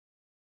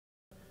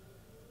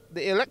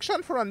The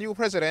election for a new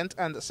president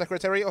and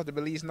secretary of the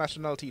Belize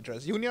National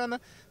Teachers Union,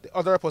 the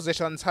other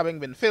positions having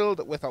been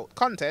filled without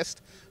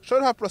contest,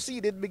 should have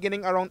proceeded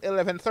beginning around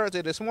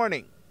 11:30 this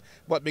morning.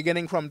 But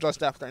beginning from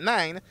just after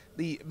 9,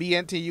 the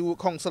B.N.T.U.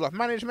 Council of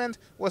Management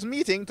was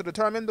meeting to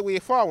determine the way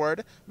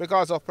forward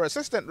because of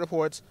persistent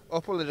reports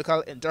of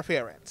political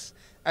interference.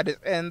 At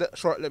its end,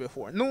 shortly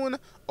before noon,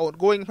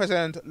 outgoing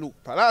President Luke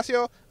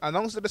Palacio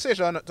announced the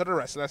decision to the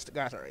restless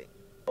gathering.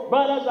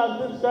 Brothers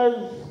and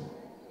sisters,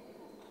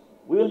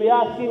 we will be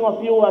asking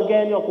of you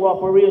again your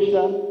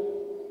cooperation.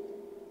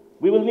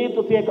 We will need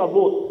to take a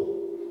vote.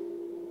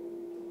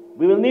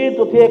 We will need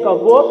to take a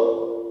vote.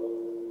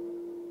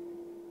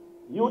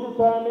 You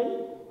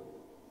determine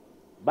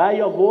by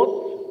your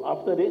vote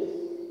after this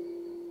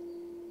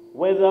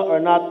whether or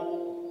not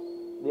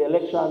the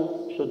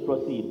elections should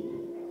proceed.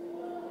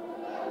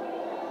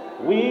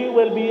 We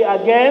will be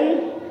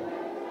again,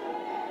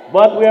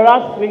 but we are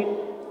asking,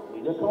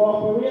 the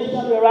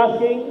cooperation we are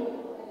asking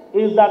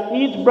is that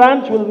each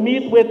branch will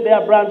meet with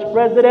their branch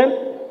president.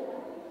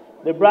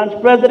 The branch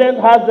president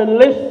has a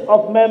list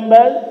of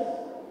members,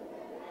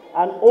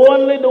 and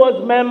only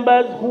those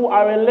members who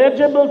are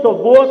eligible to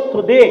vote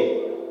today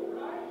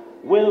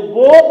will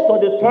vote to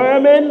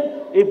determine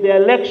if the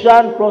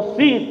election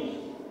proceeds.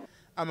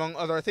 Among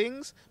other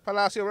things,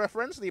 Palacio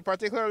referenced the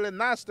particularly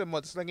nasty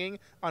mudslinging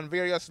on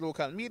various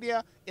local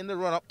media in the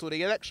run-up to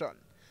the election,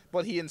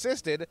 but he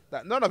insisted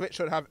that none of it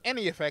should have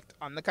any effect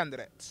on the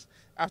candidates.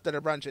 After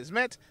the branches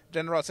met,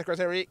 General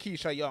Secretary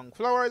Keisha Young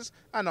Flowers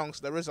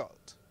announced the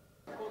result.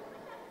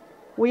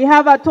 We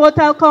have a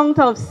total count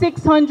of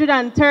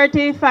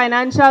 630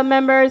 financial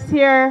members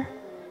here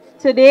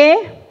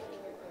today.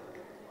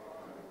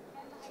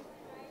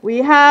 We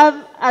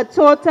have a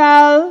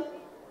total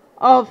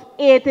of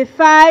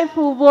 85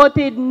 who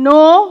voted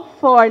no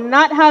for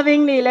not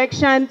having the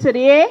election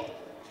today,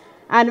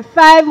 and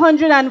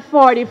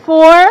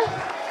 544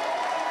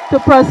 to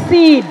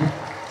proceed.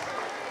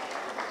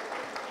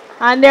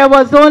 And there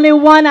was only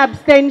one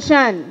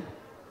abstention.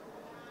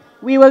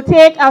 We will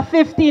take a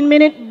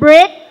 15-minute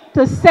break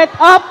to set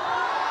up.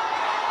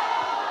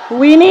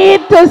 We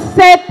need to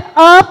set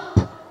up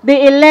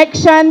the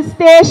election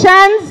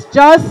stations.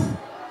 Just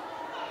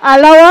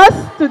allow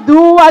us to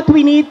do what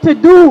we need to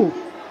do.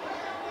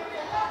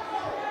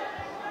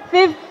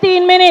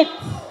 15 minutes.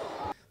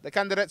 The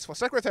candidates for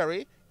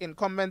secretary,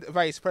 incumbent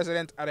Vice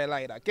President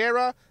Adelaida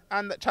Guerra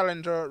and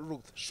challenger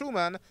Ruth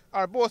Schumann,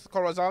 are both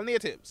Corozal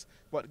natives,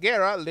 but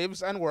Guerra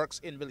lives and works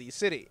in Belize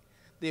City.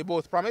 They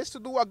both promise to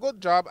do a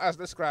good job as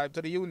described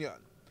to the union.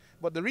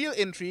 But the real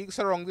intrigue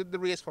surrounded the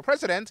race for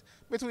president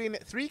between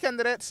three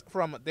candidates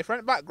from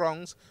different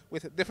backgrounds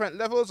with different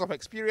levels of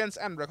experience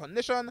and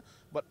recognition,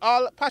 but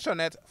all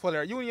passionate for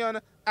their union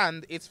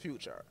and its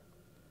future.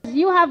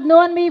 You have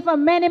known me for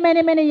many,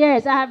 many, many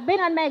years. I have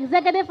been on my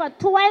executive for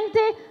 20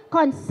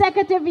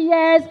 consecutive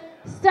years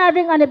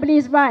serving on the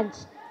Belize branch.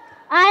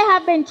 I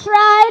have been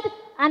tried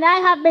and I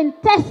have been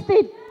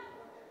tested.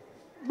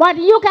 But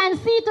you can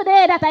see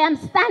today that I am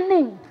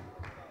standing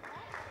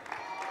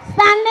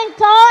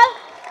tall,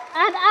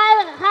 and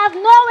I have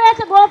nowhere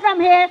to go from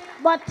here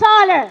but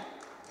taller.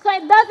 So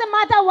it doesn't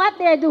matter what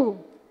they do.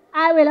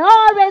 I will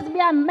always be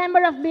a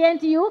member of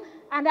BNTU,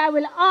 and I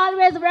will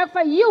always work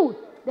for you,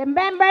 the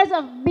members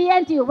of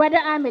BNTU, whether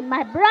I'm in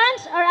my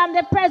branch or I'm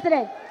the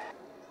president.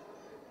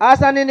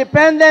 As an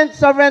independent,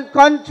 sovereign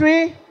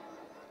country,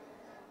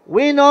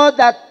 we know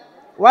that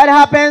what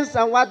happens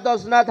and what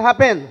does not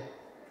happen.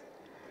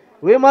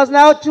 We must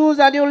now choose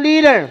a new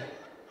leader,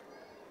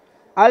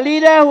 a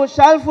leader who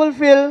shall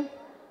fulfill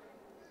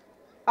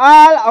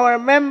all our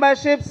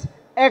membership's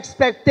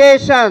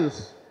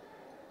expectations,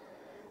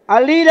 a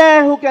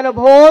leader who can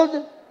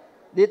uphold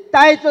the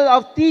title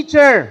of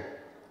teacher,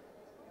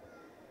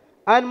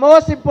 and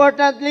most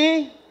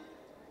importantly,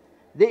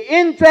 the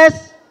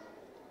interests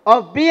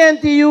of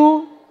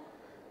BNTU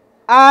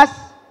as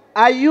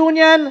a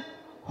union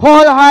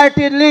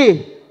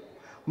wholeheartedly.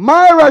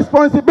 My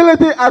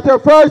responsibility at the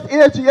first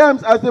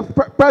AGMs as the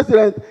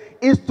president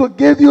is to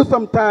give you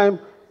some time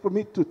for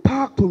me to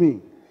talk to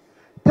me.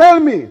 Tell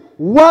me,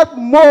 what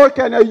more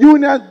can a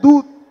union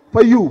do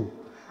for you?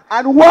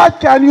 And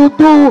what can you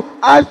do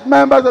as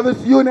members of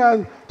this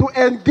union to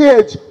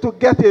engage to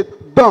get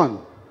it done?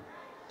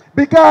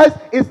 Because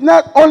it's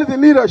not only the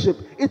leadership,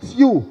 it's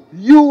you.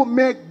 You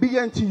make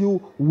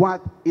BNTU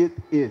what it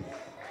is.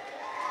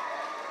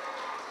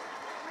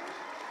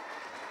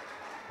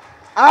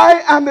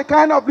 I am the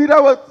kind of leader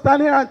who will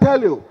stand here and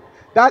tell you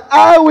that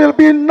I will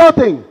be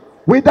nothing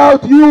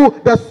without you,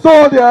 the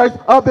soldiers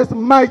of this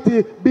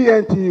mighty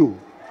BNTU.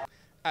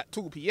 At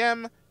 2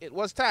 p.m., it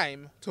was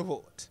time to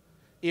vote.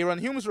 Aaron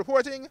Humes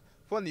reporting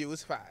for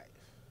News 5.